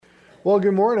Well,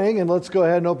 good morning, and let's go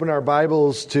ahead and open our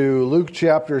Bibles to Luke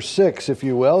chapter 6, if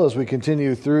you will, as we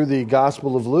continue through the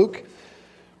Gospel of Luke.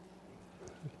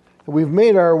 We've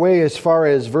made our way as far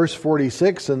as verse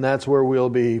 46, and that's where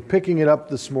we'll be picking it up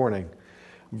this morning.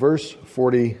 Verse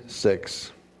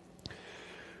 46.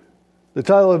 The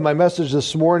title of my message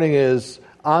this morning is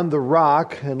On the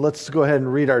Rock, and let's go ahead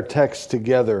and read our text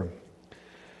together.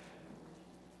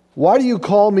 Why do you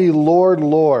call me Lord,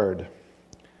 Lord,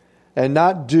 and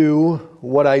not do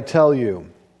what I tell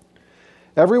you?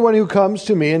 Everyone who comes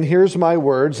to me and hears my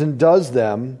words and does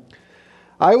them,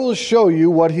 I will show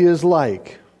you what he is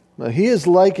like. He is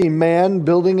like a man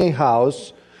building a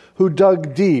house who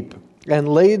dug deep and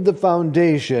laid the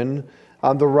foundation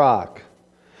on the rock.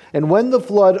 And when the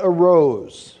flood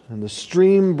arose and the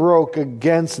stream broke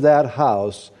against that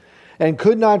house and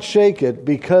could not shake it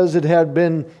because it had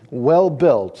been well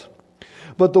built,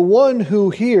 but the one who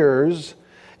hears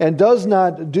and does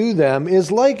not do them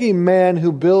is like a man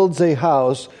who builds a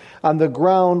house on the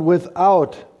ground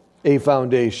without a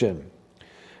foundation.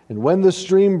 And when the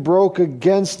stream broke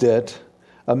against it,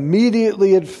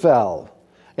 immediately it fell,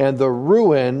 and the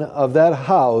ruin of that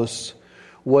house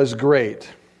was great.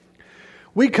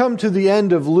 We come to the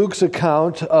end of Luke's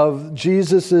account of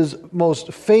Jesus'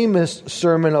 most famous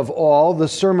sermon of all, the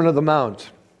Sermon on the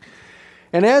Mount.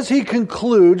 And as he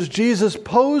concludes, Jesus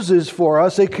poses for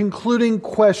us a concluding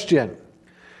question,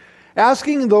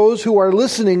 asking those who are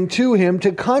listening to him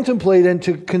to contemplate and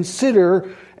to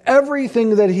consider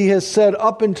everything that he has said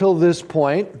up until this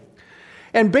point,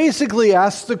 and basically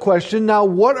asks the question, now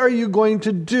what are you going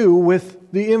to do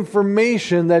with the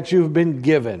information that you've been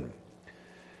given?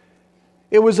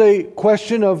 It was a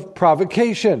question of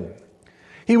provocation.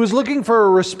 He was looking for a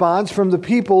response from the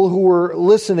people who were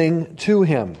listening to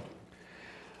him.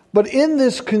 But in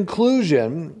this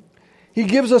conclusion, he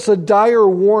gives us a dire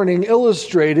warning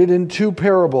illustrated in two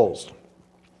parables.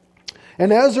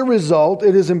 And as a result,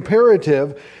 it is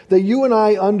imperative that you and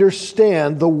I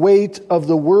understand the weight of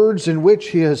the words in which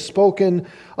he has spoken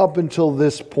up until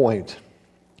this point.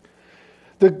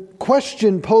 The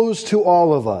question posed to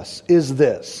all of us is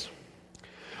this: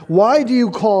 why do you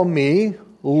call me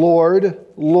Lord,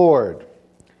 Lord,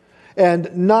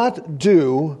 and not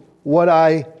do what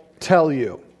I tell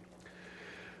you?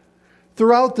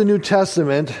 Throughout the New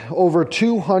Testament, over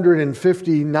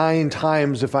 259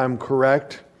 times, if I'm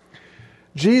correct,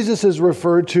 Jesus is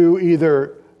referred to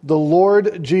either the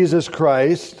Lord Jesus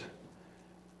Christ,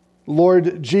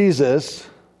 Lord Jesus,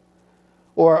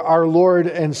 or our Lord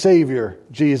and Savior,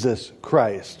 Jesus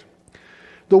Christ.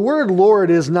 The word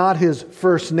Lord is not his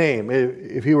first name.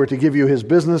 If he were to give you his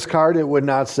business card, it would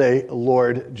not say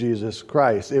Lord Jesus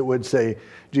Christ. It would say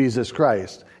Jesus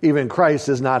Christ. Even Christ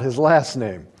is not his last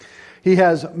name. He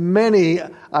has many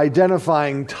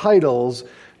identifying titles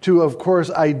to, of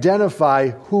course, identify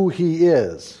who he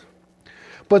is.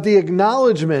 But the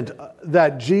acknowledgement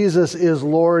that Jesus is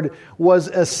Lord was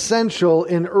essential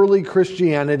in early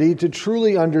Christianity to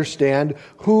truly understand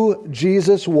who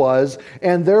Jesus was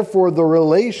and therefore the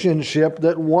relationship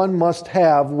that one must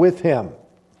have with him.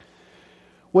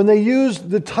 When they used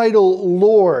the title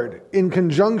Lord in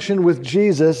conjunction with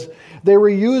Jesus, they were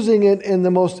using it in the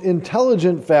most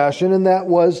intelligent fashion, and that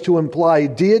was to imply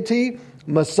deity,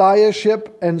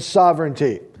 messiahship, and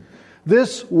sovereignty.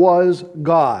 This was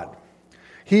God.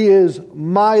 He is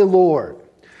my Lord.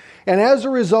 And as a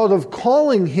result of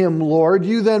calling him Lord,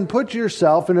 you then put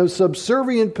yourself in a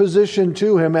subservient position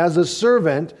to him as a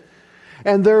servant,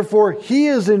 and therefore he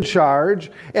is in charge,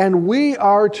 and we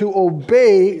are to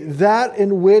obey that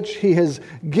in which he has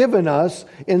given us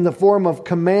in the form of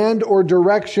command or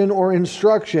direction or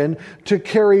instruction to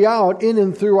carry out in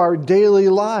and through our daily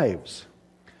lives.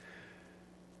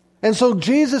 And so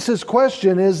Jesus'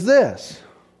 question is this: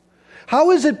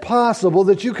 how is it possible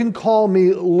that you can call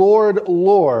me Lord,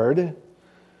 Lord,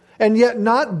 and yet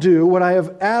not do what I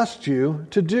have asked you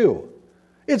to do?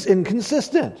 It's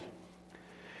inconsistent.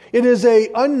 It is an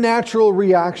unnatural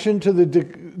reaction to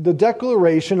the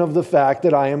declaration of the fact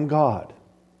that I am God.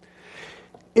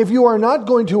 If you are not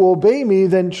going to obey me,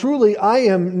 then truly I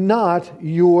am not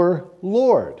your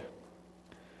Lord.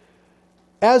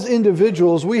 As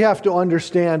individuals, we have to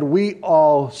understand we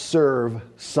all serve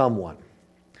someone.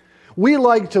 We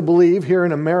like to believe here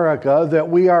in America that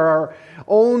we are our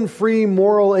own free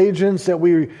moral agents, that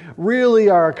we really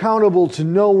are accountable to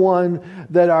no one,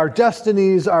 that our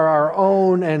destinies are our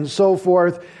own, and so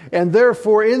forth. And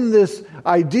therefore, in this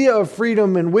idea of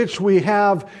freedom in which we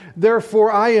have,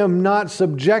 therefore I am not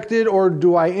subjected or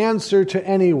do I answer to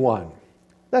anyone.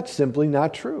 That's simply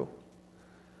not true.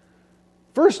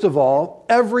 First of all,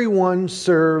 everyone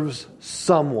serves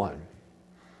someone.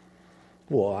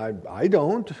 Well, I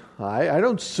don't. I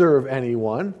don't serve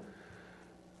anyone.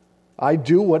 I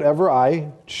do whatever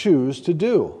I choose to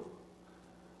do.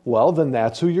 Well, then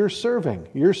that's who you're serving.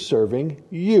 You're serving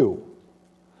you.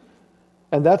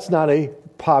 And that's not a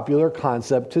popular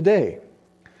concept today.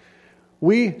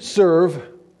 We serve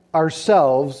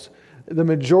ourselves the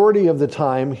majority of the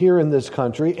time here in this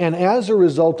country, and as a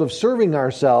result of serving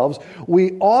ourselves,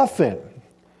 we often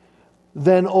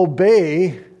then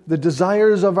obey the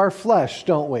desires of our flesh,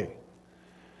 don't we?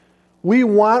 We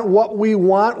want what we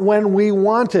want when we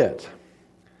want it.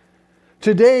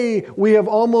 Today, we have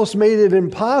almost made it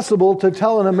impossible to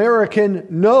tell an American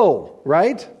no,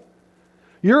 right?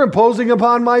 You're imposing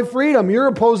upon my freedom. You're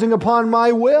imposing upon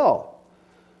my will.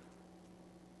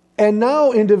 And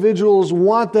now individuals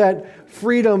want that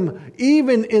freedom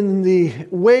even in the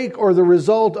wake or the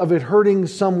result of it hurting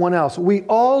someone else. We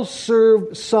all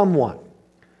serve someone.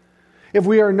 If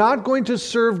we are not going to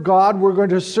serve God, we're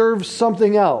going to serve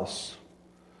something else.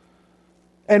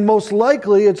 And most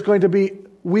likely it's going to be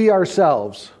we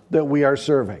ourselves that we are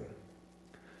serving.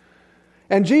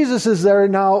 And Jesus is there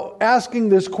now asking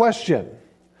this question.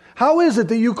 How is it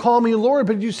that you call me Lord,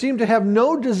 but you seem to have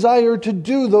no desire to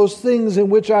do those things in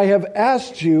which I have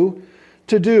asked you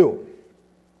to do?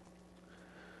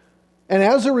 And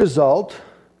as a result,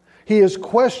 he is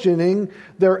questioning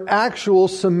their actual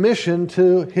submission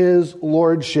to his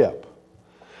lordship.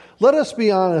 Let us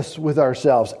be honest with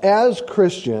ourselves. As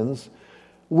Christians,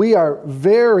 we are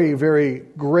very, very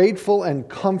grateful and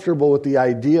comfortable with the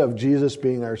idea of Jesus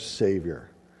being our Savior.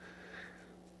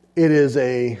 It is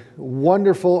a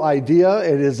wonderful idea.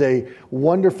 It is a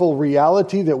wonderful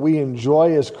reality that we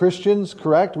enjoy as Christians,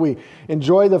 correct? We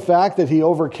enjoy the fact that He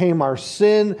overcame our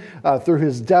sin through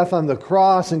His death on the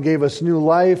cross and gave us new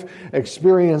life,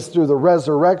 experienced through the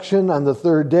resurrection on the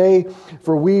third day.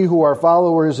 For we who are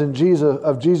followers of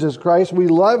Jesus Christ, we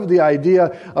love the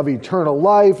idea of eternal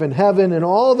life and heaven and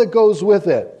all that goes with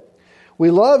it.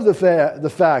 We love the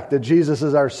fact that Jesus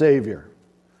is our Savior.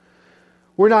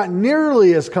 We're not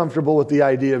nearly as comfortable with the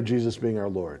idea of Jesus being our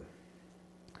Lord.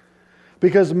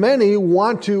 Because many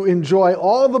want to enjoy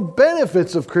all the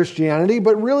benefits of Christianity,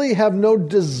 but really have no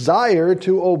desire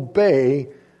to obey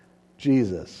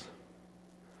Jesus.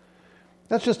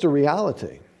 That's just a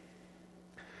reality.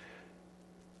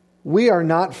 We are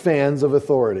not fans of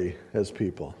authority as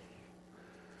people.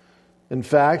 In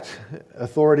fact,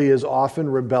 authority is often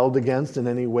rebelled against in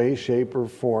any way, shape, or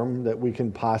form that we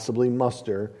can possibly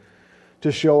muster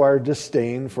to show our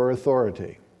disdain for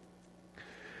authority.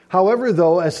 However,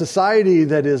 though, a society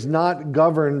that is not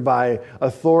governed by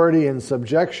authority and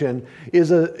subjection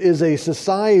is a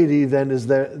society then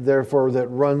therefore that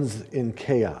runs in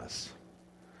chaos.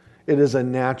 It is a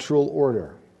natural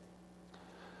order.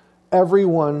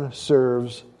 Everyone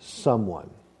serves someone.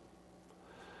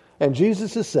 And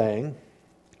Jesus is saying,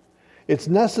 it's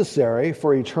necessary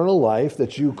for eternal life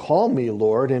that you call me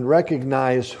Lord and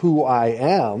recognize who I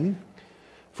am.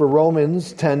 For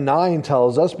Romans 10:9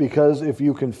 tells us, because if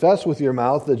you confess with your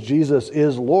mouth that Jesus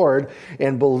is Lord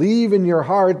and believe in your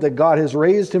heart that God has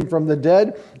raised him from the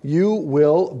dead, you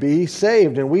will be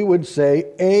saved. And we would say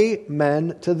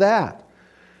amen to that.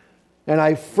 And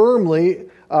I firmly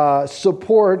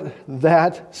support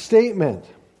that statement.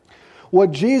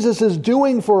 What Jesus is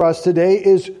doing for us today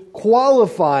is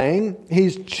qualifying,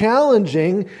 he's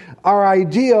challenging our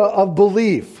idea of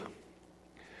belief.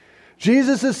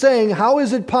 Jesus is saying, how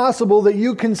is it possible that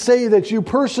you can say that you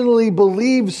personally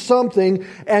believe something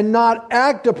and not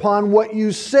act upon what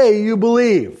you say you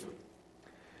believe?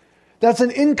 That's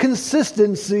an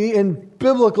inconsistency in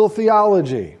biblical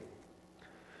theology.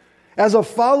 As a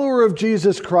follower of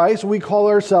Jesus Christ, we call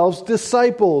ourselves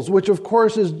disciples, which of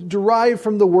course is derived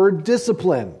from the word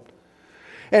discipline.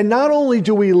 And not only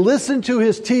do we listen to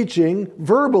his teaching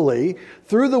verbally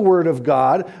through the Word of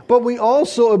God, but we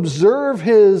also observe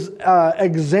his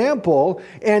example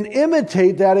and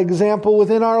imitate that example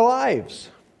within our lives.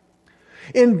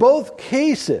 In both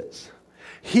cases,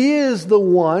 he is the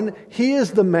one, he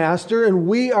is the master, and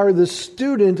we are the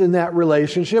student in that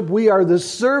relationship. We are the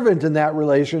servant in that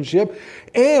relationship.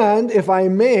 And, if I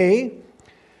may,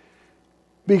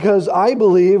 because I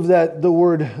believe that the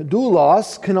word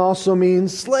doulos can also mean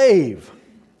slave.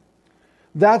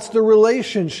 That's the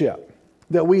relationship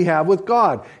that we have with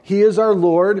God. He is our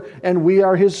Lord and we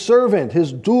are his servant,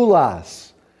 his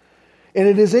doulos. And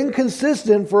it is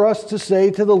inconsistent for us to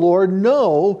say to the Lord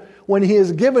no when he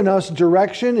has given us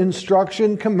direction,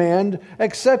 instruction, command,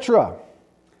 etc.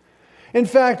 In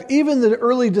fact, even the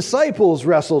early disciples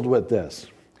wrestled with this.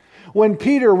 When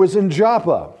Peter was in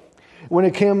Joppa,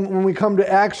 when we come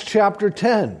to Acts chapter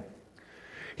 10,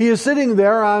 He is sitting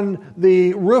there on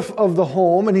the roof of the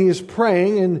home, and he is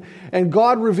praying, and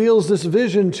God reveals this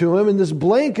vision to him, and this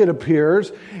blanket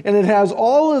appears, and it has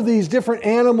all of these different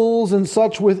animals and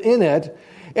such within it.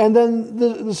 And then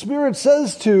the Spirit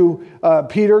says to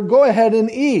Peter, "Go ahead and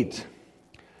eat."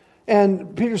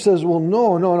 And Peter says, "Well,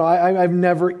 no, I've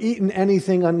never eaten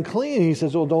anything unclean." He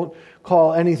says, "Well, don't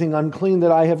call anything unclean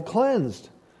that I have cleansed.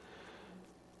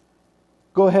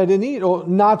 Go ahead and eat." "Oh,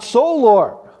 not so,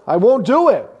 Lord. I won't do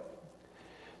it."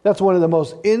 That's one of the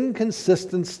most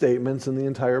inconsistent statements in the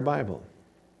entire Bible.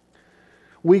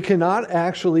 We cannot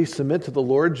actually submit to the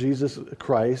Lord Jesus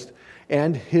Christ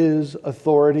and His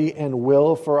authority and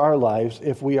will for our lives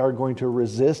if we are going to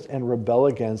resist and rebel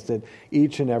against it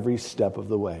each and every step of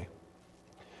the way.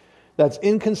 That's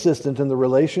inconsistent in the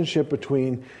relationship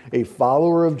between a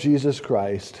follower of Jesus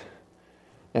Christ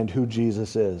and who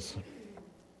Jesus is.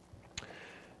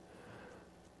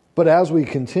 But as we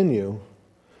continue,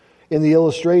 in the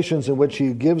illustrations in which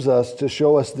he gives us to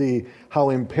show us how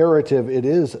imperative it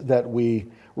is that we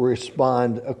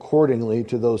respond accordingly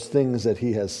to those things that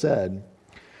he has said,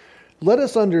 let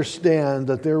us understand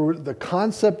that the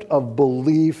concept of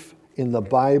belief in the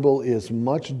Bible is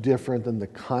much different than the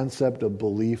concept of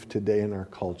belief today in our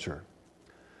culture.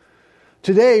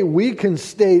 Today, we can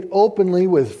state openly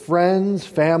with friends,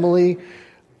 family,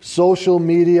 social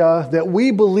media, that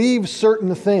we believe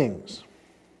certain things.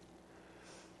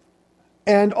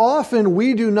 And often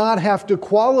we do not have to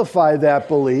qualify that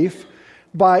belief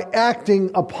by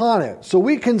acting upon it. So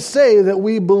we can say that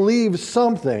we believe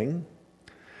something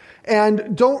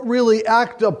and don't really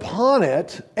act upon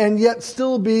it, and yet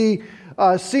still be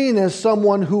seen as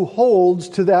someone who holds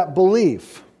to that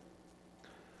belief.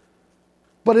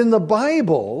 But in the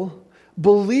Bible,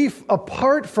 belief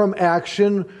apart from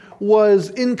action was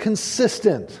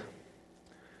inconsistent.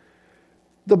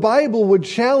 The Bible would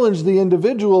challenge the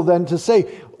individual then to say,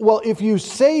 well, if you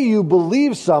say you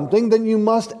believe something, then you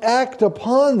must act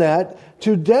upon that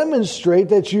to demonstrate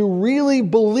that you really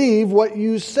believe what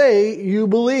you say you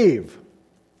believe.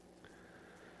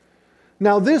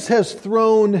 Now, this has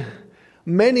thrown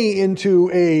many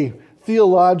into a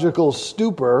theological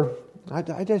stupor.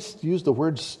 I just used the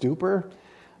word stupor.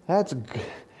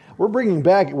 We're bringing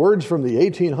back words from the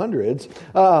 1800s.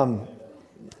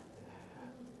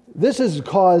 This has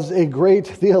caused a great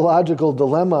theological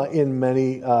dilemma in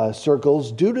many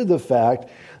circles due to the fact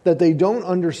that they don't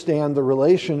understand the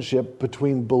relationship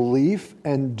between belief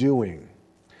and doing,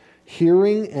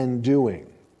 hearing and doing.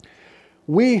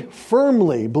 We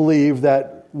firmly believe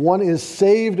that one is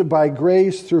saved by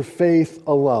grace through faith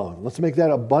alone. Let's make that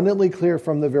abundantly clear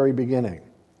from the very beginning.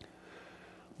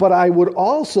 But I would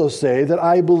also say that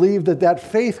I believe that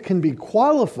faith can be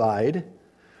qualified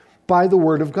by the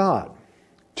Word of God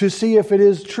to see if it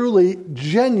is truly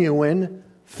genuine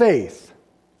faith.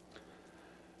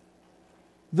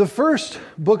 The first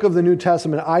book of the New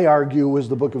Testament, I argue, was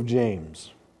the book of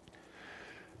James.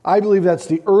 I believe that's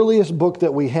the earliest book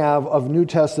that we have of New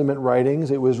Testament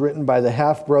writings. It was written by the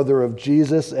half-brother of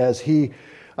Jesus as he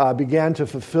began to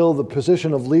fulfill the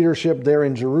position of leadership there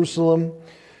in Jerusalem.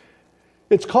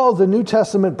 It's called the New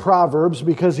Testament Proverbs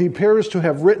because he appears to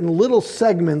have written little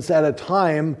segments at a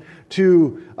time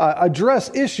to address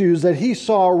issues that he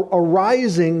saw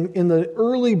arising in the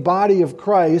early body of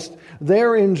Christ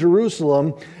there in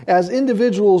Jerusalem as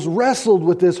individuals wrestled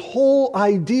with this whole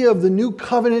idea of the new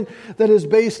covenant that is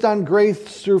based on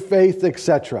grace through faith,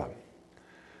 etc.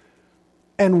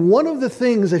 And one of the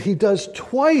things that he does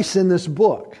twice in this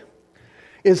book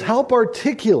is help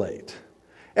articulate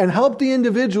and help the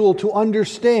individual to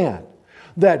understand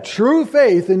that true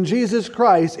faith in Jesus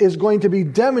Christ is going to be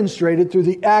demonstrated through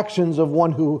the actions of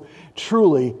one who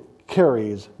truly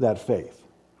carries that faith.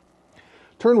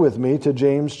 Turn with me to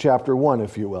James chapter 1,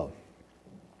 if you will.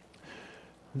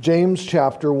 James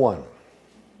chapter 1.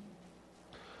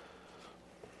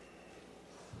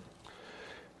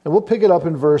 And we'll pick it up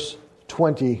in verse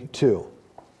 22.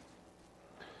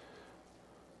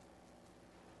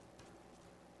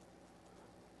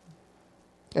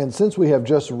 And since we have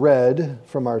just read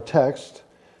from our text,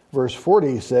 verse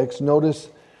 46, notice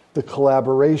the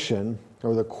collaboration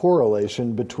or the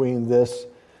correlation between this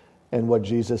and what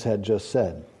Jesus had just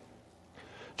said.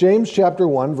 James chapter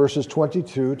 1, verses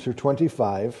 22 to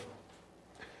 25.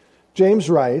 James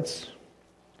writes,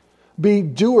 "Be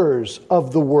doers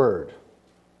of the word,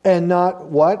 and not"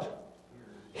 what?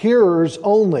 "Hearers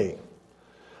only.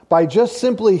 By just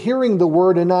simply hearing the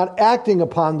word and not acting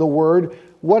upon the word,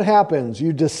 what happens?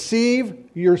 You deceive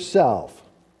yourself.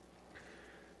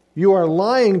 You are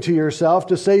lying to yourself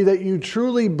to say that you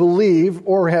truly believe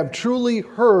or have truly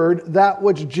heard that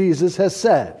which Jesus has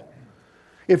said.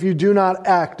 if you do not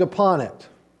act upon it.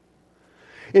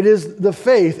 It is the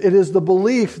faith, it is the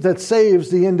belief that saves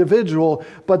the individual,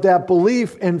 but that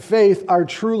belief and faith are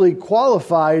truly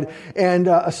qualified and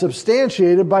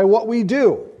substantiated by what we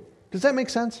do. Does that make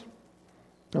sense?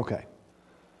 Okay.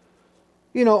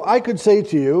 You know, I could say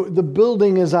to you, the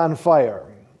building is on fire,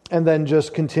 and then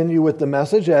just continue with the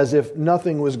message as if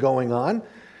nothing was going on.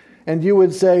 And you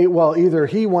would say, well, either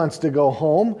he wants to go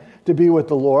home to be with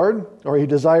the Lord, or he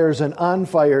desires an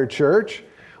on-fire church,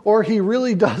 or he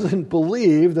really doesn't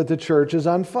believe that the church is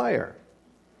on fire.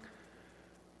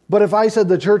 But if I said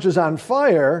the church is on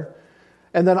fire,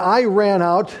 and then I ran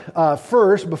out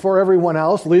first before everyone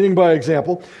else, leading by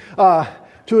example,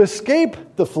 to escape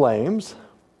the flames,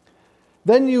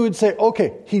 then you would say,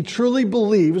 okay, he truly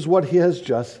believes what he has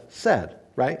just said,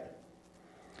 right?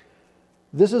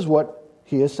 This is what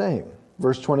he is saying.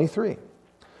 Verse 23.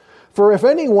 For if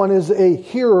anyone is a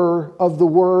hearer of the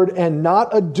word and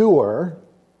not a doer,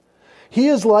 he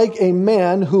is like a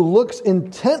man who looks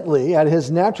intently at his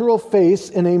natural face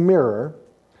in a mirror,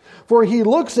 for he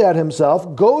looks at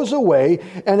himself, goes away,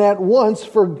 and at once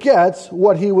forgets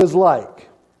what he was like.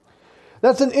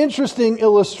 That's an interesting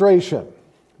illustration.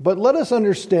 But let us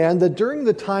understand that during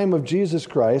the time of Jesus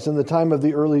Christ and the time of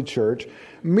the early church,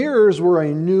 mirrors were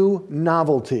a new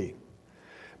novelty.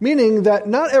 Meaning that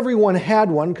not everyone had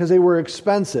one because they were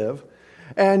expensive.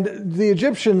 And the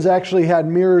Egyptians actually had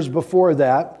mirrors before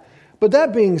that. But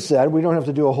that being said, we don't have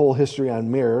to do a whole history on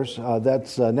mirrors.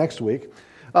 That's next week.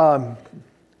 An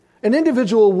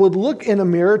individual would look in a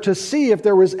mirror to see if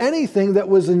there was anything that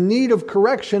was in need of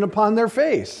correction upon their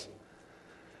face.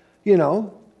 You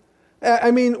know,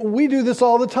 I mean, we do this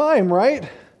all the time, right?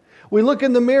 We look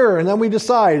in the mirror and then we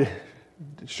decide,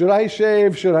 should I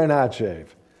shave? Should I not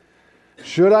shave?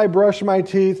 Should I brush my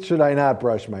teeth? Should I not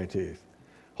brush my teeth?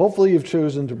 Hopefully you've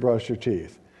chosen to brush your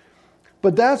teeth.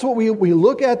 But that's what we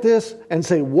look at this and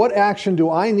say, what action do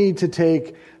I need to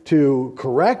take to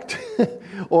correct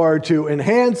or to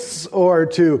enhance or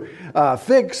to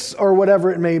fix or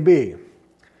whatever it may be?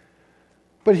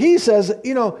 But he says,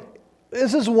 you know,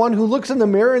 this is one who looks in the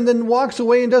mirror and then walks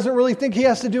away and doesn't really think he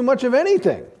has to do much of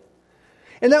anything.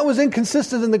 And that was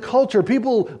inconsistent in the culture.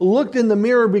 People looked in the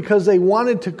mirror because they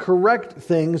wanted to correct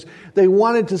things. They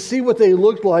wanted to see what they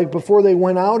looked like before they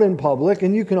went out in public,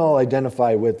 and you can all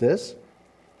identify with this.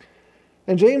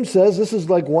 And James says this is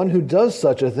like one who does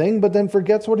such a thing, but then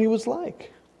forgets what he was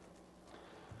like.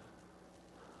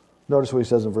 Notice what he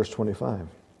says in verse 25.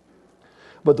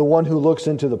 But the one who looks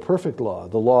into the perfect law,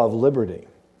 the law of liberty,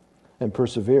 and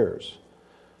perseveres,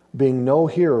 being no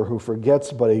hearer who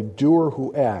forgets, but a doer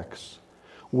who acts,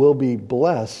 will be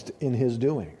blessed in his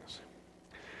doings.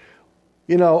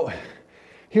 You know,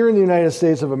 here in the United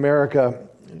States of America,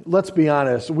 let's be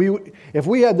honest, if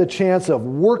we had the chance of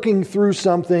working through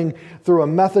something through a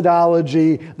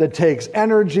methodology that takes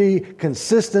energy,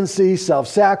 consistency,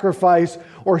 self-sacrifice,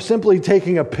 or simply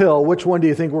taking a pill, which one do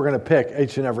you think we're going to pick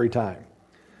each and every time?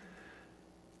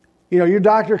 You know, your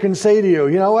doctor can say to you,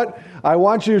 you know what, I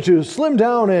want you to slim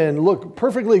down and look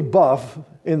perfectly buff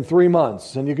in 3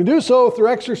 months. And you can do so through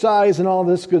exercise and all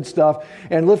this good stuff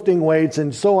and lifting weights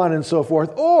and so on and so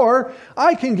forth. Or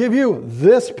I can give you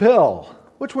this pill.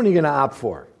 Which one are you going to opt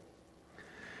for?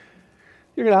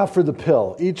 You're going to opt for the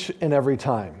pill each and every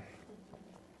time.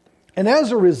 And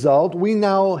as a result, we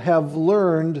now have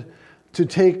learned to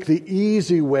take the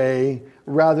easy way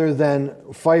rather than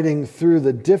fighting through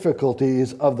the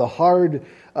difficulties of the hard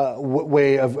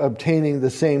way of obtaining the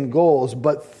same goals.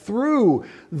 But through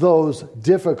those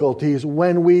difficulties,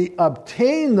 when we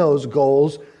obtain those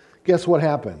goals, guess what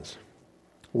happens?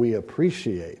 We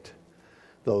appreciate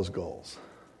those goals.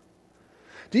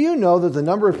 Do you know that the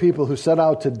number of people who set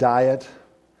out to diet,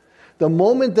 the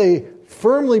moment they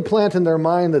firmly plant in their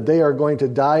mind that they are going to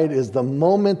diet is the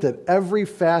moment that every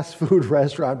fast food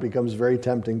restaurant becomes very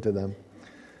tempting to them?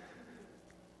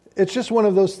 It's just one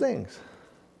of those things.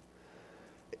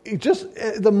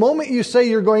 The moment you say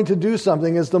you're going to do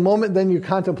something is the moment then you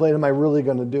contemplate, am I really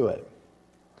going to do it?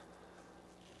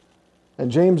 And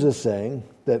James is saying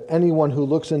that anyone who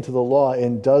looks into the law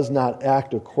and does not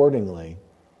act accordingly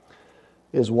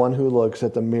is one who looks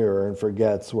at the mirror and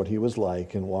forgets what he was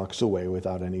like and walks away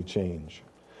without any change.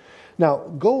 Now,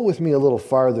 go with me a little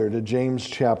farther to James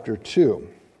chapter 2.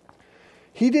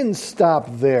 He didn't stop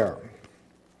there.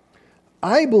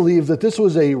 I believe that this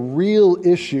was a real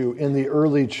issue in the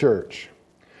early church,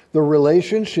 the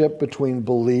relationship between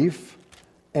belief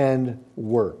and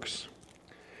works.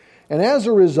 And as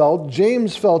a result,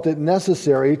 James felt it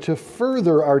necessary to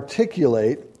further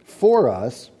articulate for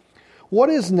us what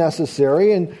is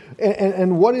necessary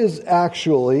and what is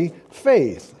actually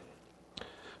faith.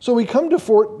 So we come to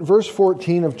verse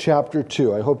 14 of chapter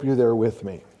 2. I hope you're there with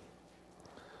me.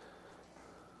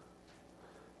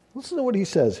 Listen to what he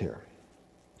says here.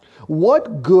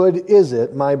 What good is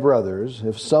it, my brothers,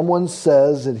 if someone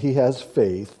says that he has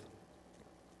faith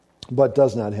but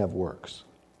does not have works?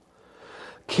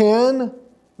 Can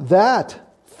that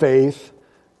faith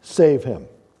save him?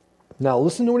 Now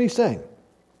listen to what he's saying.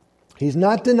 He's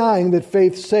not denying that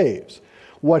faith saves.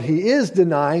 What he is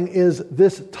denying is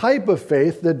this type of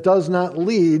faith that does not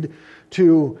lead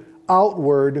to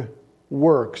outward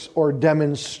works or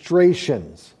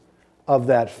demonstrations of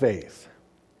that faith.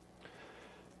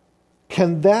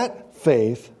 Can that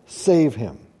faith save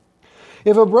him?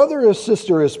 If a brother or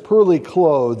sister is poorly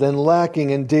clothed and lacking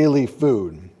in daily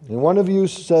food, and one of you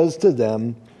says to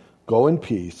them, "Go in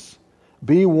peace,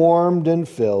 be warmed and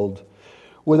filled,"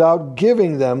 without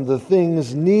giving them the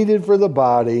things needed for the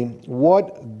body,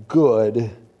 what good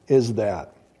is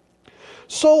that?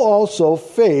 So also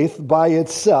faith by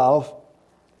itself,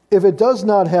 if it does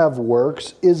not have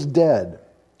works, is dead.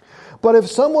 But if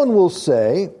someone will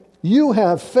say, "You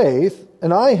have faith,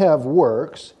 and I have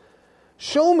works,"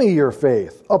 show me your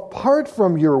faith apart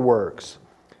from your works,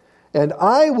 and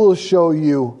I will show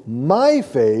you my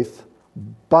faith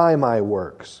by my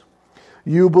works.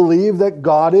 You believe that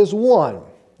God is one.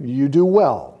 You do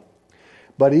well.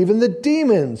 But even the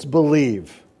demons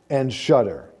believe and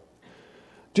shudder.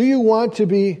 Do you want to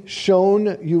be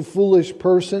shown, you foolish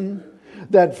person,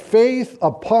 that faith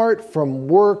apart from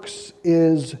works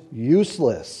is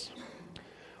useless?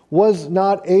 Was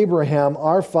not Abraham,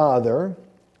 our father,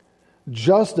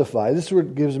 justified? This is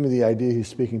what gives me the idea he's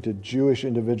speaking to Jewish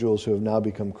individuals who have now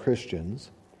become Christians.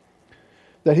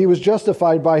 That he was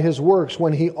justified by his works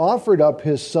when he offered up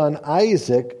his son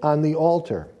Isaac on the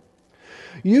altar.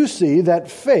 You see that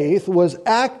faith was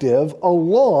active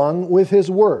along with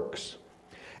his works,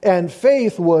 and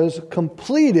faith was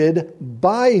completed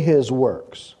by his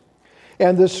works.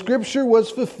 And the scripture was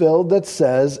fulfilled that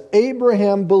says,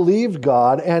 Abraham believed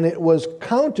God, and it was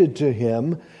counted to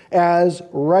him as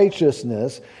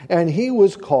righteousness, and he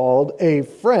was called a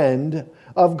friend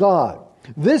of God.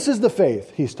 This is the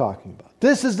faith he's talking about.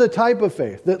 This is the type of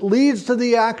faith that leads to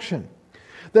the action,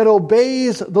 that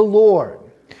obeys the Lord,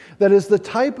 that is the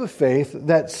type of faith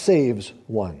that saves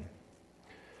one.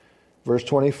 Verse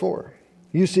 24,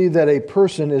 you see that a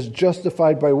person is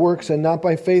justified by works and not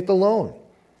by faith alone.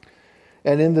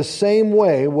 And in the same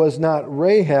way was not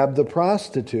Rahab the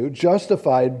prostitute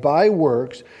justified by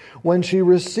works when she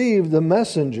received the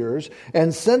messengers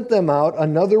and sent them out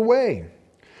another way?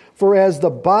 For as the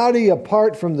body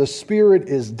apart from the spirit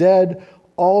is dead,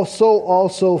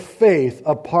 also faith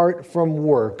apart from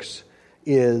works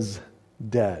is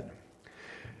dead.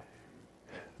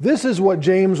 This is what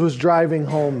James was driving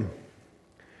home.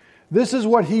 This is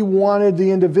what he wanted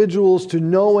the individuals to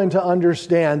know and to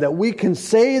understand, that we can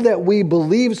say that we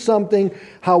believe something.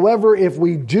 However, if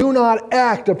we do not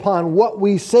act upon what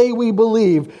we say we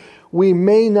believe, we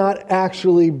may not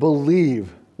actually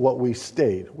believe what we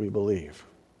state we believe.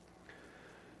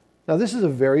 Now, this is a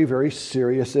very, very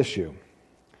serious issue.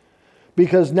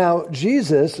 Because now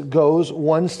Jesus goes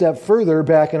one step further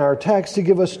back in our text to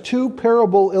give us two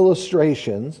parable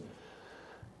illustrations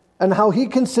and how he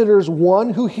considers one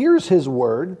who hears his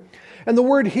word. And the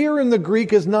word hear in the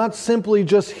Greek is not simply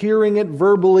just hearing it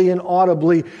verbally and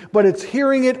audibly, but it's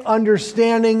hearing it,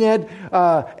 understanding it,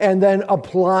 and then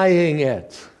applying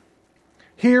it.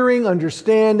 Hearing,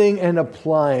 understanding, and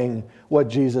applying what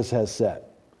Jesus has said.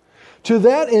 To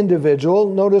that individual,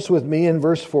 notice with me in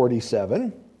verse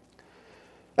 47,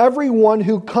 everyone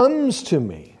who comes to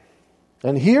me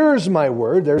and hears my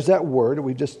word, there's that word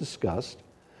we just discussed,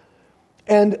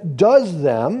 and does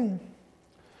them,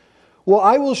 well,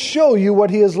 I will show you what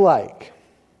he is like.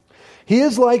 He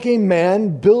is like a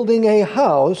man building a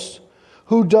house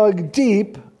who dug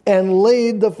deep and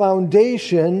laid the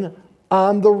foundation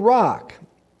on the rock.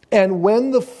 And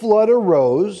when the flood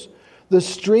arose, the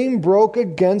stream broke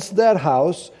against that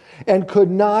house and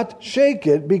could not shake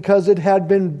it because it had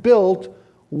been built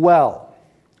well.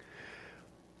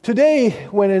 Today,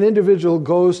 when an individual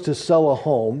goes to sell a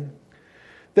home,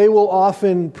 they will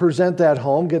often present that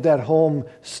home, get that home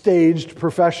staged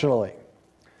professionally.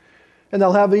 And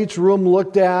they'll have each room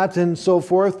looked at and so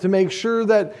forth to make sure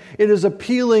that it is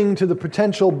appealing to the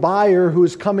potential buyer who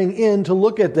is coming in to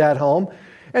look at that home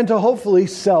and to hopefully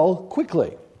sell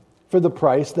quickly for the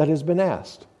price that has been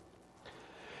asked.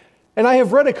 And I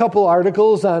have read a couple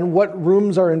articles on what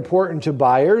rooms are important to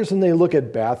buyers, and they look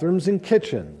at bathrooms and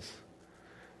kitchens.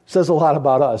 Says a lot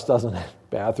about us, doesn't it?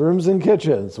 Bathrooms and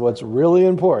kitchens, what's really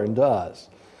important to us.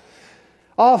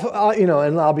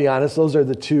 And I'll be honest, those are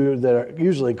the two that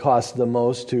usually cost the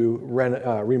most to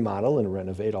remodel and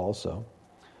renovate also.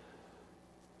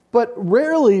 But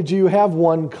rarely do you have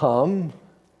one come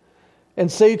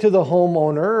and say to the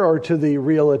homeowner or to the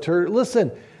realtor,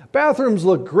 listen, bathrooms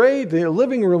look great, the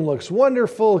living room looks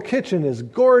wonderful, kitchen is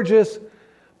gorgeous,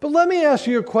 but let me ask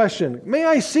you a question. May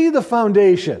I see the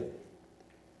foundation?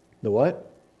 The what?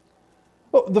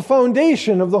 Oh, the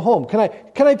foundation of the home. Can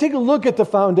I take a look at the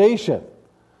foundation?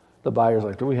 The buyer's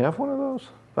like, do we have one of those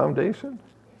foundations?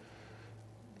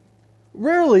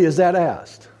 Rarely is that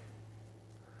asked.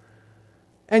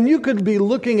 And you could be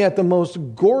looking at the most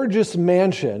gorgeous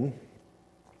mansion,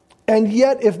 and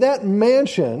yet if that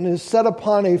mansion is set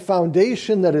upon a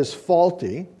foundation that is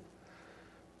faulty,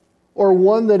 or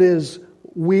one that is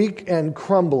weak and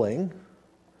crumbling,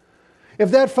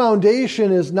 if that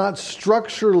foundation is not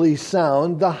structurally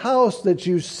sound, the house that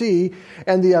you see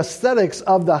and the aesthetics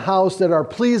of the house that are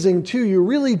pleasing to you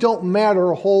really don't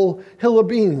matter a whole hill of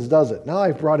beans, does it? Now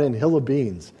I've brought in hill of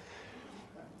beans.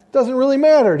 Doesn't really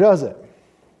matter, does it?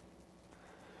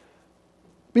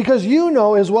 Because you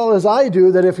know as well as I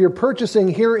do that if you're purchasing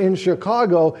here in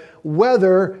Chicago,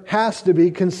 weather has to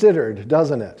be considered,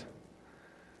 doesn't it?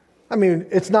 I mean,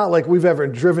 it's not like we've ever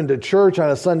driven to church on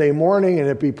a Sunday morning and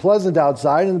it'd be pleasant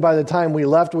outside, and by the time we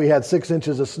left, we had 6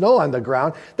 inches of snow on the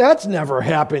ground. That's never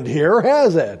happened here,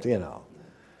 has it?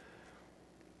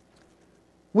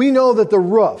 We know that the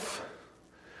roof,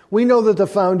 we know that the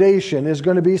foundation is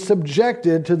going to be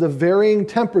subjected to the varying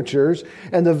temperatures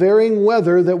and the varying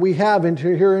weather that we have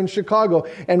here in Chicago,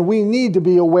 and we need to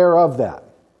be aware of that.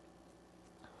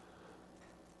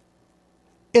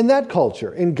 In that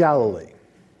culture, in Galilee,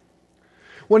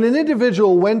 when an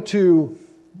individual went to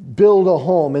build a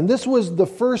home, and this was the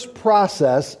first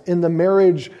process in the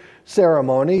marriage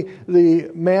ceremony, the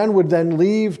man would then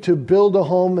leave to build a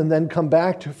home and then come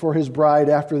back for his bride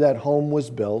after that home was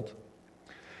built.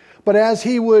 But as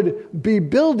he would be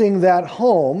building that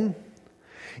home,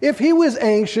 if he was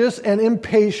anxious and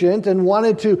impatient and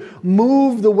wanted to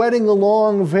move the wedding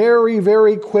along very,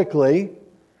 very quickly,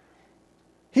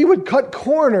 he would cut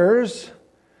corners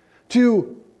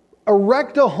to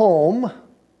erect a home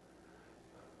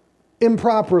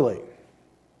improperly.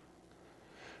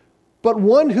 But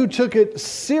one who took it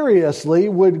seriously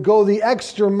would go the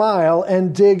extra mile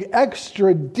and dig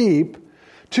extra deep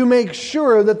to make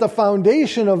sure that the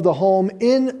foundation of the home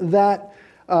in that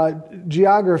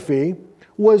geography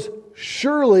was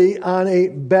surely on a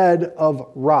bed of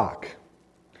rock.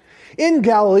 In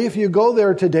Galilee, if you go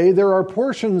there today, there are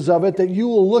portions of it that you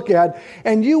will look at,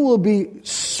 and you will be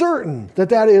certain that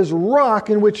that is rock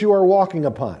in which you are walking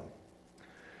upon.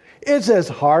 It's as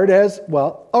hard as,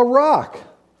 a rock.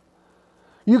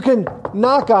 You can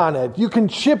knock on it, you can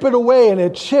chip it away, and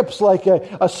it chips like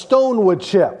a stone would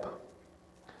chip.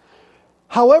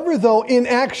 However, though, in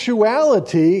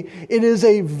actuality, it is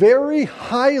a very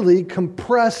highly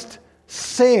compressed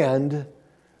sand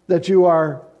that you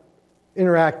are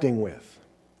interacting with.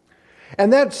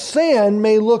 And that sand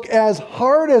may look as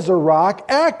hard as a rock,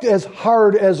 act as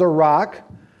hard as a rock,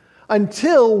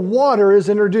 until water is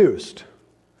introduced.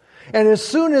 And as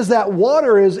soon as that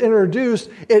water is introduced,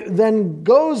 it then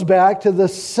goes back to the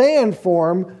sand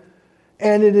form,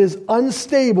 and it is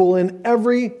unstable in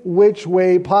every which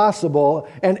way possible,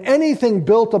 and anything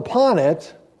built upon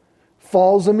it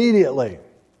falls immediately.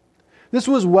 This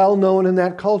was well known in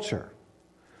that culture.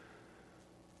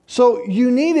 So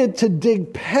you needed to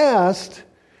dig past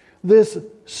this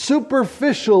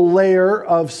superficial layer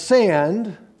of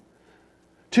sand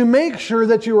to make sure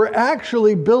that you were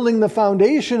actually building the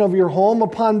foundation of your home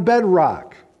upon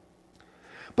bedrock.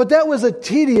 But that was a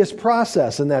tedious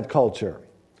process in that culture.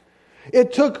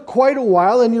 It took quite a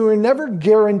while, and you were never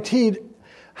guaranteed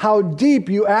how deep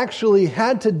you actually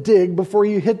had to dig before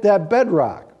you hit that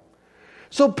bedrock.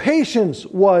 So patience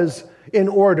was in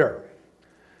order.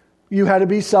 You had to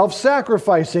be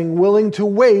self-sacrificing, willing to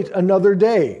wait another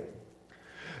day.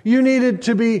 You needed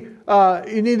to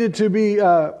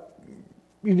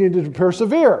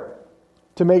persevere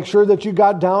to make sure that you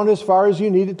got down as far as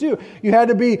you needed to. You had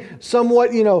to be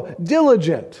somewhat,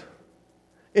 diligent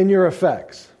in your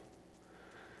effects.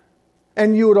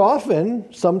 And you would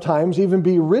often, sometimes even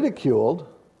be ridiculed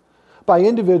by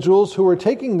individuals who were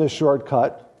taking the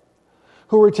shortcut,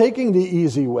 who were taking the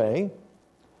easy way,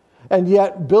 and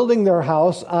yet building their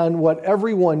house on what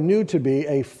everyone knew to be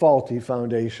a faulty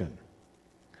foundation.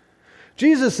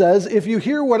 Jesus says, if you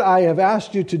hear what I have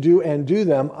asked you to do and do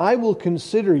them, I will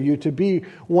consider you to be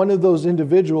one of those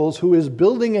individuals who is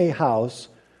building a house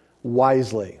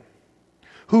wisely,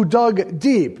 who dug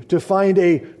deep to find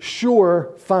a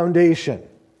sure foundation.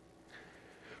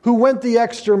 who went the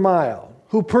extra mile,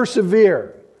 who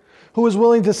persevered, who was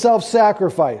willing to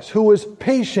self-sacrifice, who was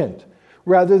patient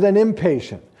rather than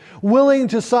impatient, willing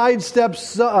to sidestep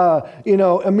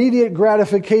immediate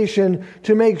gratification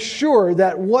to make sure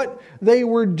that what they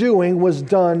were doing was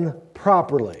done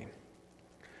properly.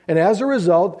 And as a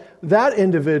result, that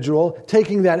individual,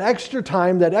 taking that extra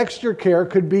time, that extra care,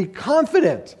 could be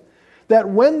confident that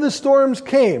when the storms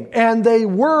came, and they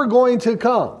were going to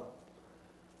come,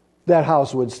 that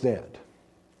house would stand.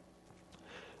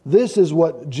 This is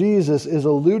what Jesus is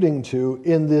alluding to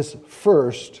in this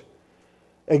first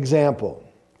example.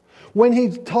 When he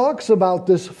talks about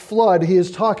this flood, he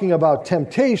is talking about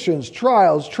temptations,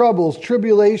 trials, troubles,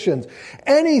 tribulations,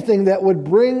 anything that would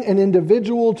bring an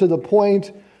individual to the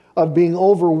point of being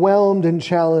overwhelmed and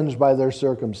challenged by their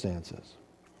circumstances.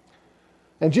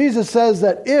 And Jesus says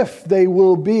that if they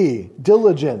will be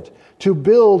diligent to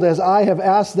build as I have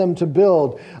asked them to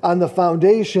build on the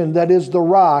foundation that is the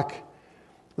rock,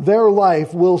 their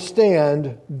life will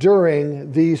stand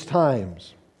during these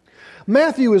times.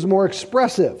 Matthew is more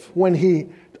expressive when he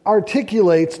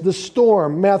articulates the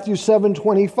storm. Matthew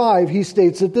 7:25, he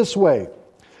states it this way: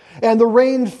 "And the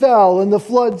rain fell, and the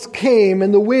floods came,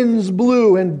 and the winds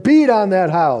blew and beat on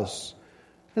that house.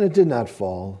 And it did not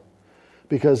fall,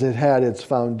 because it had its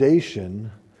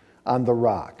foundation on the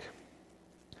rock."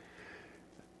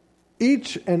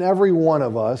 Each and every one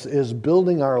of us is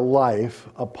building our life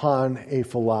upon a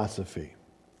philosophy.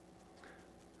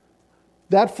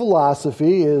 That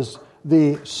philosophy is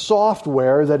the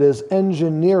software that is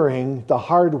engineering the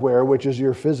hardware, which is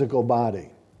your physical body.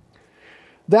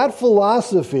 That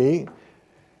philosophy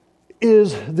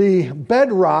is the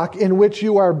bedrock in which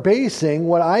you are basing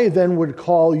what I then would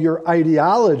call your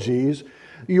ideologies,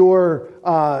 your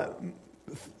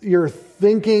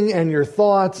thinking and your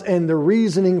thoughts and the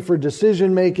reasoning for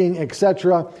decision making,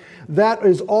 etc. That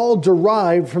is all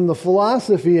derived from the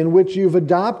philosophy in which you've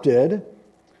adopted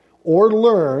or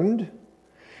learned.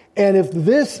 And if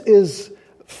this is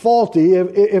faulty,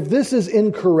 if this is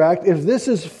incorrect, if this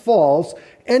is false,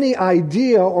 any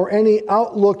idea or any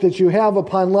outlook that you have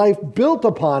upon life built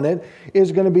upon it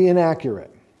is going to be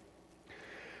inaccurate.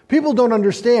 People don't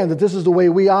understand that this is the way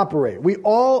we operate. We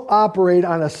all operate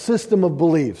on a system of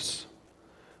beliefs,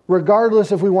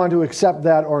 regardless if we want to accept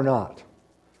that or not.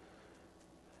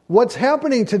 What's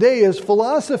happening today is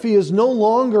philosophy is no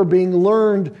longer being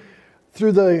learned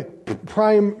through the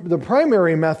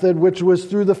primary method, which was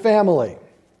through the family.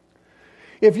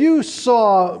 If you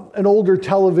saw an older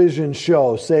television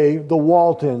show, say The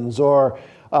Waltons or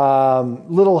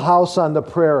Little House on the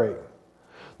Prairie,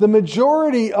 the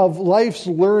majority of life's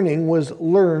learning was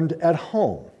learned at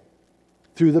home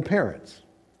through the parents.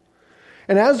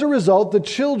 And as a result, the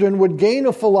children would gain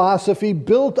a philosophy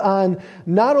built on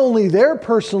not only their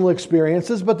personal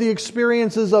experiences, but the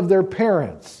experiences of their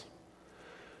parents.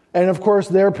 And of course,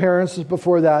 their parents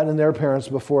before that and their parents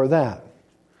before that.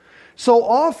 So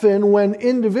often when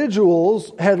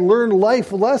individuals had learned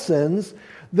life lessons,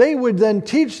 they would then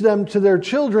teach them to their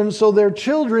children so their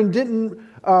children didn't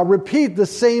repeat the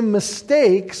same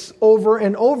mistakes over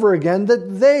and over again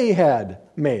that they had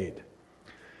made.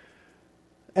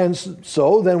 And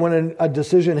so then when a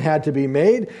decision had to be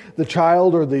made, the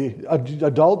child or the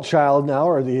adult child now,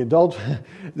 or the adult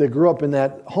that grew up in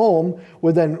that home,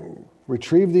 would then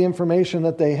retrieve the information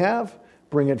that they have,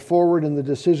 bring it forward in the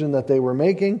decision that they were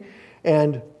making,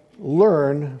 and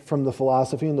learn from the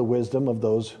philosophy and the wisdom of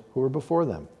those who were before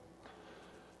them.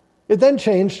 It then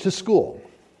changed to school.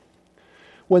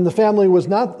 When the family was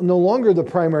no longer the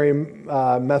primary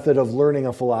method of learning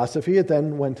a philosophy, it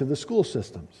then went to the school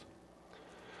systems.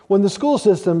 When the school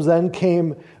systems then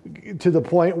came to the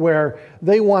point where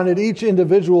they wanted each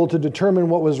individual to determine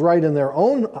what was right in their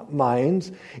own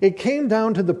minds, it came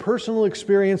down to the personal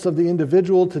experience of the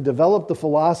individual to develop the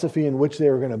philosophy in which they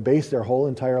were going to base their whole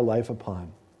entire life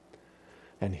upon.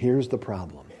 And here's the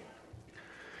problem.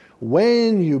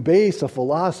 When you base a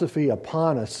philosophy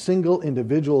upon a single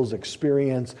individual's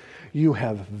experience, you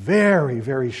have very,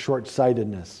 very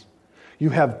short-sightedness. You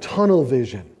have tunnel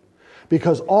vision.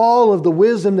 Because all of the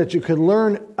wisdom that you could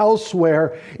learn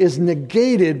elsewhere is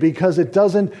negated because it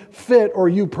doesn't fit or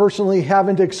you personally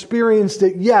haven't experienced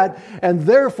it yet, and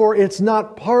therefore it's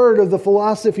not part of the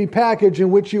philosophy package in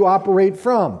which you operate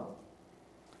from.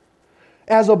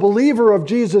 As a believer of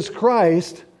Jesus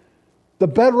Christ, the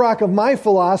bedrock of my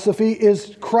philosophy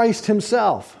is Christ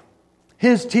Himself,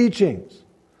 His teachings.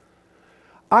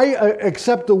 I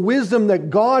accept the wisdom that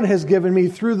God has given me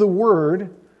through the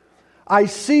Word. I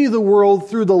see the world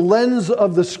through the lens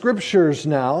of the Scriptures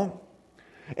now,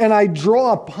 And I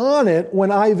draw upon it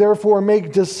when I therefore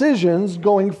make decisions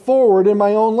going forward in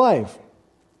my own life.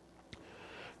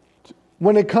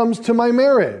 When it comes to my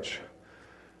marriage,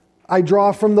 I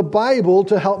draw from the Bible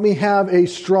to help me have a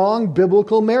strong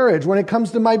biblical marriage. When it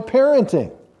comes to my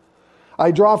parenting,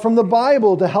 I draw from the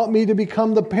Bible to help me to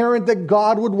become the parent that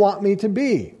God would want me to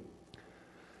be.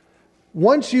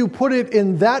 Once you put it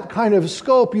in that kind of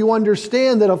scope, you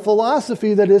understand that a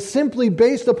philosophy that is simply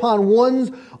based upon one's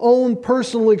own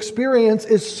personal experience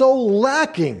is so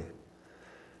lacking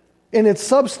in its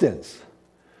substance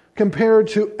compared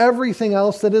to everything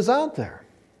else that is out there.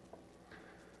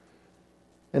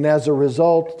 And as a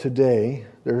result, today,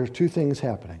 there are two things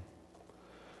happening.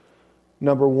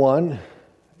 Number one,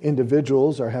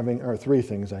 three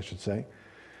things I should say.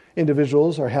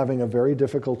 Individuals are having a very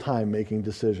difficult time making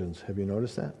decisions. Have you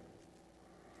noticed that?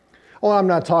 Oh, I'm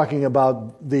not talking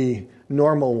about the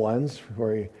normal ones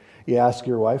where you ask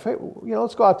your wife, hey,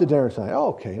 let's go out to dinner tonight. Oh,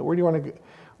 okay. Where do you want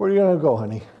to go,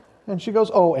 honey? And she goes,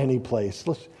 oh, any place.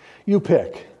 You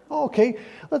pick. Oh, okay.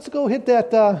 Let's go hit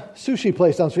that sushi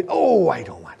place down the street. Oh, I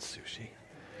don't want sushi.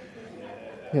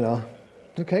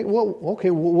 Okay. Well,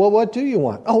 what do you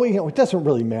want? Oh, it doesn't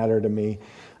really matter to me.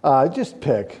 Just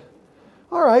pick.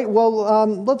 All right, well,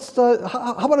 let's.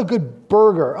 How about a good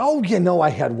burger? Oh, I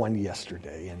had one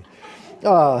yesterday. And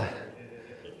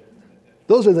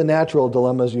those are the natural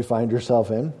dilemmas you find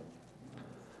yourself in.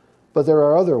 But there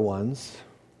are other ones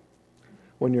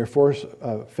when you're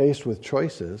faced with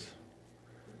choices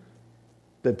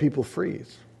that people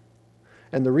freeze.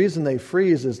 And the reason they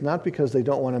freeze is not because they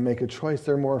don't want to make a choice.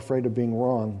 They're more afraid of being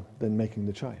wrong than making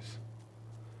the choice.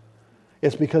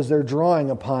 It's because they're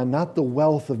drawing upon not the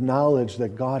wealth of knowledge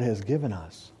that God has given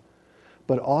us,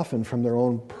 but often from their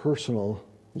own personal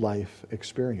life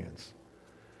experience.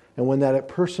 And when that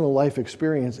personal life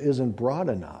experience isn't broad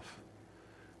enough,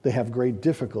 they have great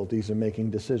difficulties in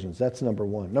making decisions. That's number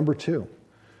one. Number two,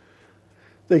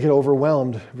 they get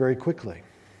overwhelmed very quickly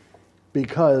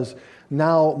because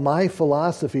now my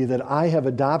philosophy that I have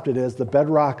adopted as the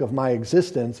bedrock of my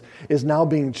existence is now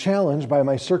being challenged by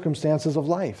my circumstances of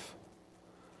life.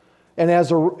 And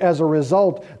as a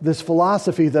result, this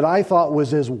philosophy that I thought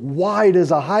was as wide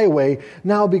as a highway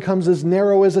now becomes as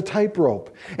narrow as a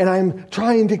tightrope. And I'm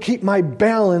trying to keep my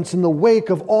balance in the wake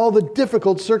of all the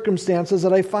difficult circumstances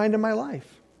that I find in my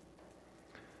life.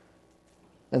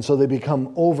 And so they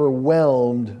become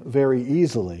overwhelmed very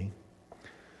easily.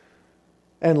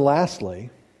 And lastly,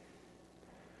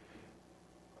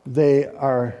 they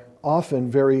are often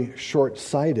very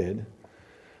short-sighted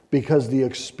because the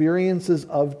experiences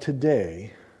of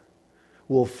today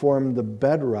will form the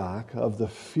bedrock of the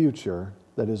future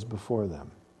that is before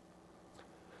them.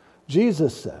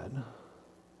 Jesus said,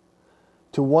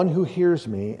 "To one who hears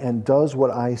me and does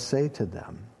what I say to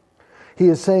them." He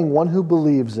is saying one who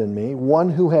believes in me, one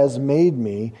who has made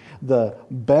me the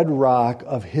bedrock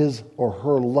of his or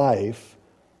her life,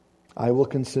 I will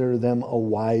consider them a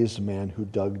wise man who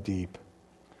dug deep.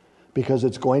 Because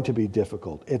it's going to be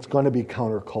difficult. It's going to be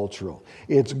countercultural.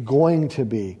 It's going to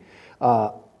be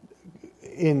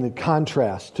in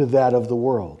contrast to that of the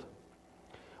world.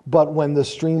 But when the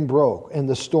stream broke and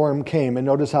the storm came, and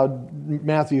notice how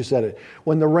Matthew said it,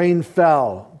 when the rain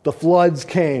fell, the floods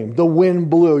came, the wind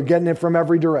blew, getting it from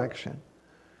every direction,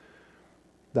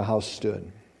 the house stood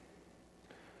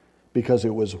because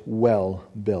it was well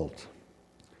built.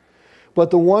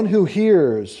 But the one who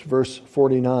hears, verse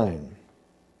 49,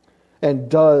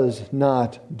 and does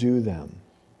not do them,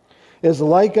 is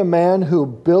like a man who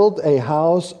built a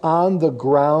house on the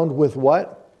ground with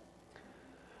what?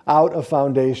 Out a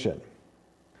foundation.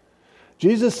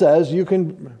 Jesus says you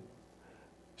can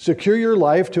secure your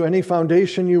life to any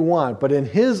foundation you want, but in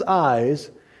his eyes,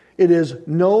 it is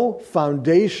no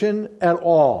foundation at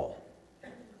all.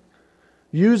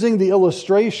 Using the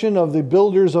illustration of the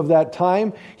builders of that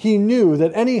time, he knew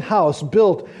that any house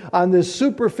built on this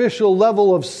superficial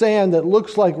level of sand that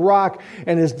looks like rock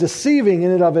and is deceiving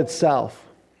in and of itself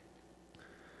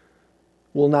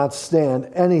will not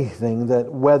stand anything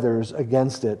that weathers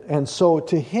against it. And so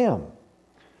to him,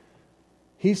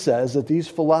 he says that these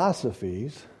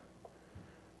philosophies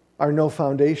are no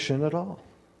foundation at all.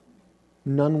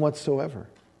 None whatsoever.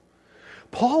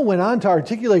 Paul went on to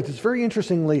articulate this very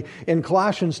interestingly in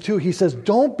Colossians 2. He says,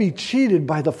 don't be cheated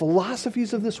by the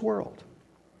philosophies of this world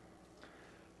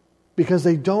because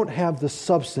they don't have the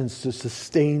substance to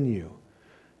sustain you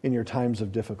in your times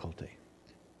of difficulty.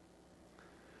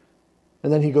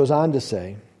 And then he goes on to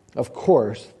say, of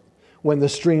course, when the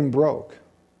stream broke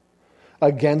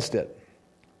against it,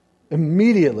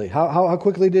 immediately, how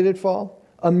quickly did it fall?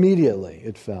 Immediately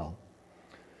it fell.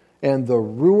 and the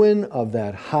ruin of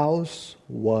that house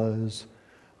was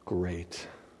great.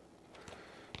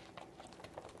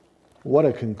 What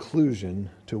a conclusion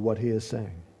to what he is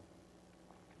saying.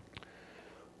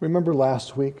 Remember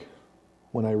last week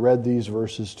when I read these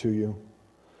verses to you?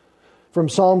 From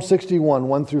Psalm 61,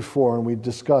 1 through 4, and we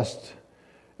discussed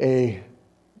a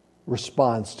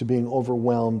response to being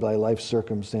overwhelmed by life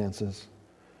circumstances.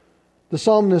 The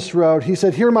psalmist wrote, he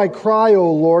said, "Hear my cry,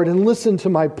 O Lord, and listen to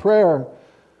my prayer.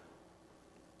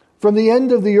 From the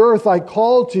end of the earth I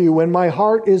call to you when my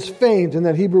heart is faint," and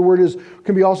that Hebrew word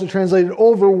can be also translated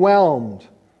overwhelmed.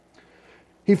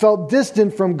 He felt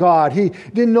distant from God. He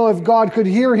didn't know if God could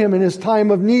hear him in his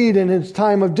time of need and his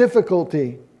time of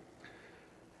difficulty.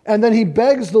 And then he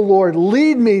begs the Lord,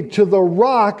 "Lead me to the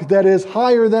rock that is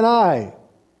higher than I."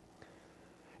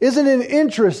 Isn't it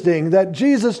interesting that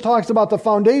Jesus talks about the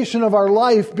foundation of our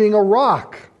life being a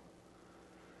rock?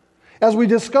 As we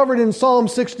discovered in Psalm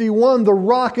 61, the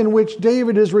rock in which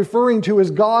David is referring to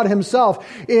is God himself.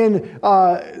 In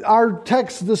our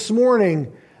text this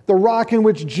morning, the rock in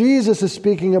which Jesus is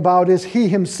speaking about is he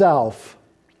himself.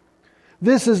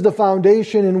 This is the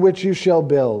foundation in which you shall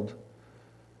build.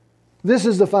 This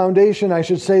is the foundation, I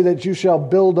should say, that you shall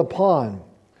build upon.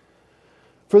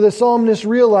 For the psalmist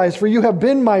realized, "For you have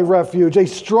been my refuge, a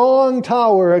strong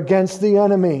tower against the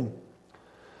enemy.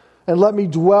 And let me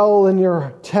dwell in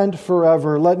your tent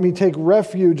forever. Let me take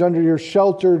refuge under your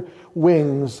sheltered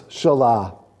wings,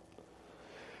 Shalah."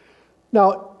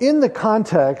 Now, in the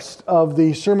context of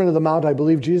the Sermon on the Mount, I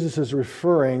believe Jesus is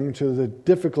referring to the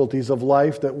difficulties of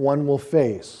life that one will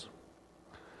face.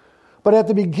 But at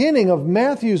the beginning of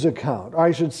Matthew's account, or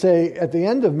I should say at the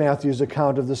end of Matthew's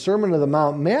account of the Sermon on the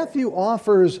Mount, Matthew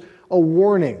offers a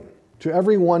warning to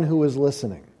everyone who is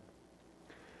listening.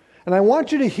 And I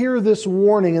want you to hear this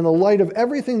warning in the light of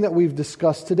everything that we've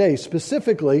discussed today,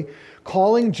 specifically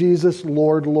calling Jesus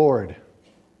Lord, Lord.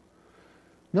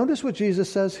 Notice what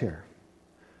Jesus says here.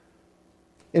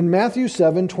 In Matthew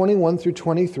 7, 21 through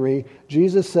 23,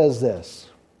 Jesus says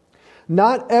this,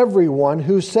 "Not everyone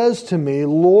who says to me,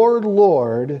 'Lord,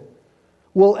 Lord,'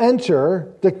 will enter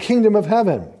the kingdom of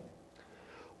heaven,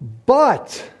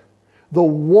 but the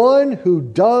one who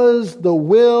does the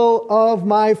will of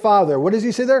my Father." What does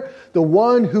he say there? The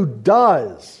one who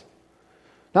does.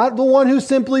 Not the one who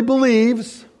simply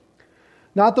believes,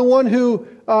 not the one who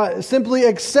simply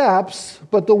accepts,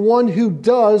 but the one who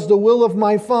does the will of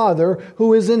my Father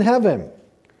who is in heaven.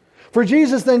 For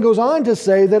Jesus then goes on to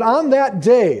say that on that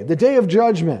day, the day of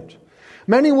judgment,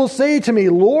 many will say to me,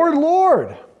 "Lord,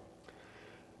 Lord,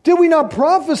 did we not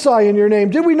prophesy in your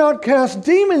name? Did we not cast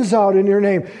demons out in your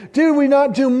name? Did we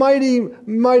not do mighty,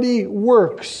 mighty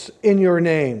works in your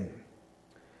name?"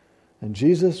 And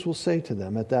Jesus will say to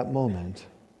them at that moment,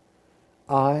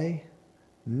 "I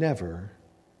never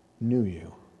knew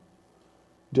you.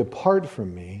 Depart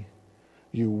from me,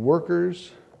 you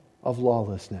workers of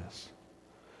lawlessness."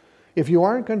 If you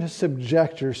aren't going to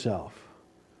subject yourself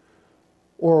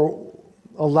or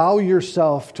allow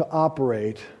yourself to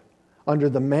operate under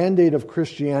the mandate of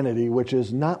Christianity, which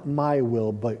is not my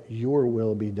will, but your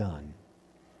will be done,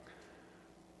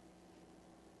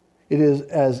 it is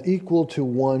as equal to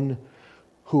one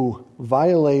who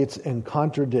violates and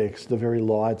contradicts the very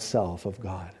law itself of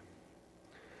God.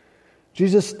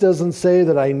 Jesus doesn't say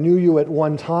that I knew you at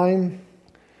one time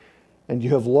and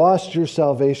you have lost your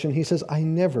salvation. He says, I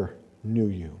never knew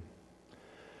you.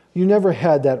 You never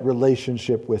had that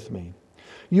relationship with me.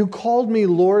 You called me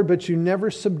Lord, but you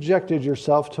never subjected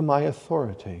yourself to my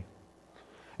authority.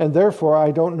 And therefore,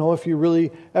 I don't know if you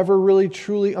ever really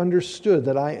truly understood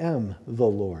that I am the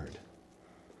Lord.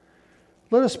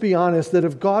 Let us be honest that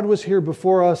if God was here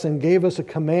before us and gave us a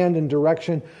command and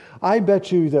direction, I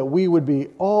bet you that we would be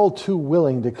all too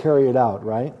willing to carry it out,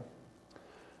 right?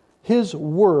 His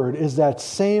word is that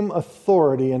same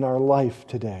authority in our life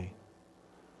today.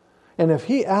 And if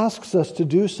He asks us to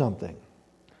do something,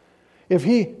 if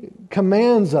He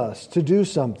commands us to do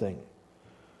something,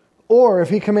 or if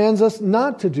He commands us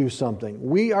not to do something,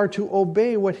 we are to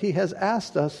obey what He has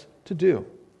asked us to do.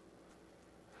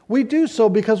 We do so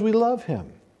because we love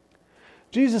Him.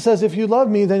 Jesus says, if you love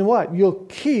me, then what? You'll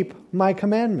keep my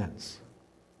commandments.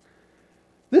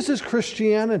 This is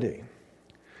Christianity.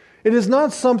 It is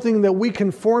not something that we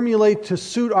can formulate to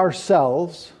suit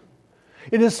ourselves.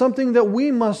 It is something that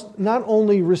we must not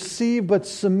only receive, but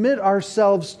submit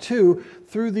ourselves to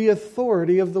through the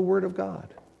authority of the Word of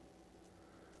God.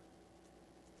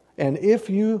 And if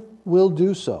you will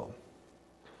do so,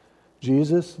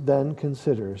 Jesus then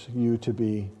considers you to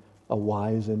be a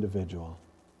wise individual,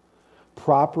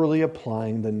 properly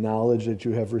applying the knowledge that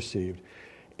you have received,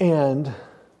 and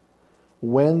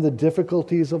when the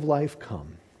difficulties of life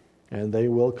come, and they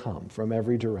will come from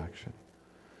every direction,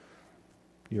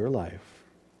 your life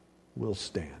will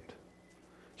stand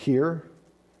here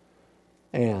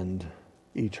and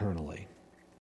eternally.